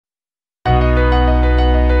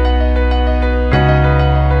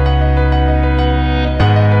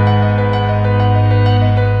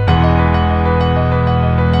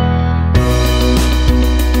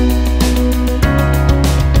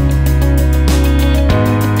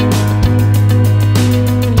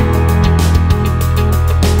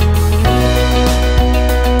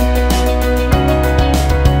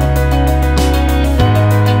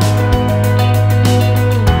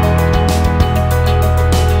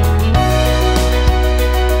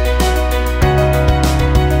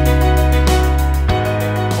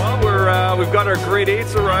grade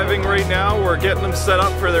 8s arriving right now. We're getting them set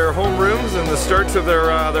up for their homerooms and the starts of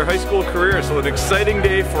their high school career. So an exciting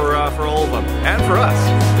day for all of them and for us.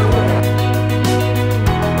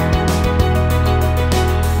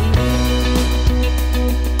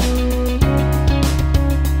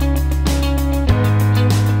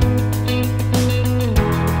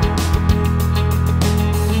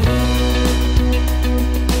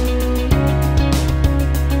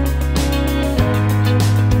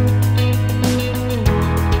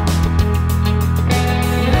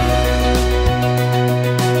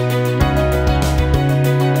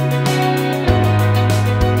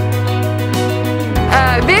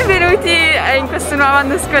 Benvenuti in questo nuovo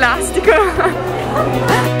anno scolastico.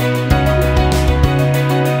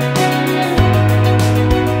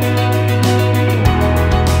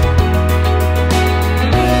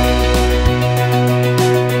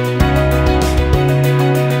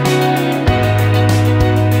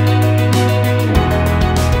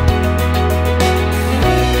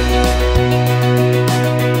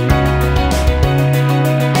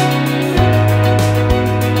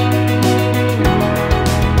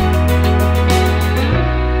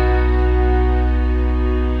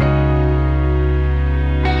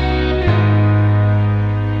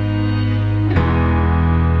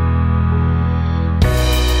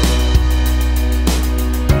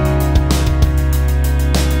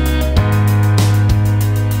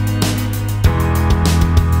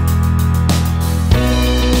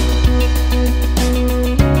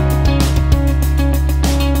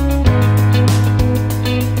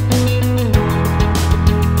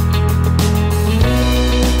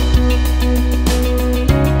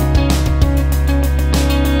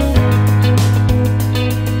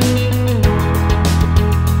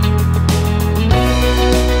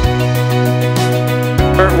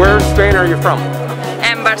 Where in Spain are you from?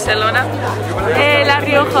 En Barcelona. La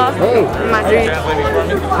Rioja. Hey. Madrid.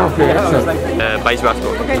 Okay, excellent. País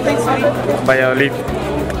Vasco. Valladolid.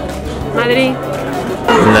 Madrid.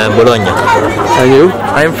 Bologna. And you?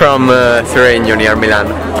 I'm from Serenio near Milan.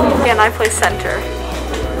 And I play center.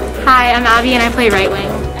 Hi, I'm Abby and I play right wing.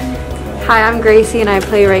 Hi, I'm Gracie and I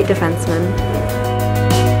play right defenseman.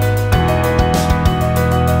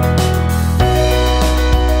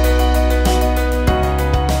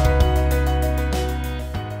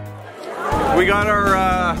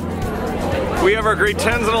 We have our grade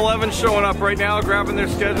 10s and 11s showing up right now, grabbing their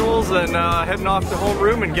schedules and heading off to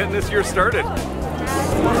homeroom and getting this year started.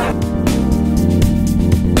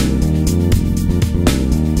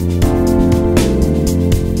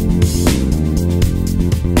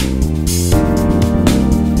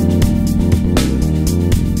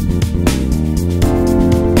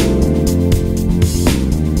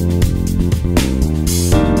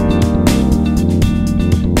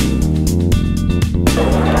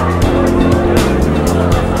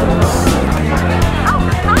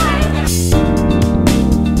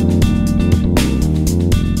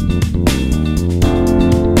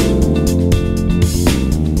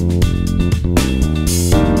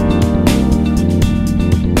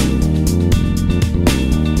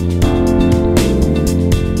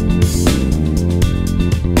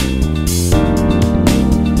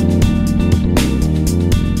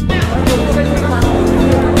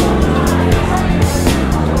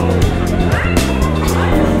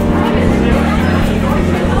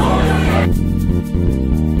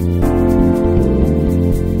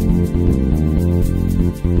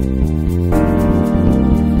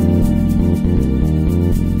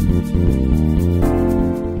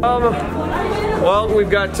 Well, we've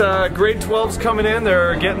got grade 12s coming in.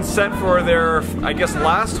 They're getting set for their, I guess,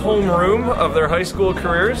 last homeroom of their high school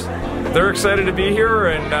careers. They're excited to be here,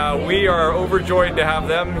 and we are overjoyed to have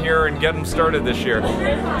them here and get them started this year.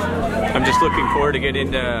 I'm just looking forward to getting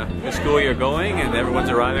into the school year going, and everyone's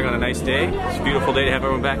arriving on a nice day. It's a beautiful day to have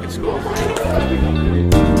everyone back at school.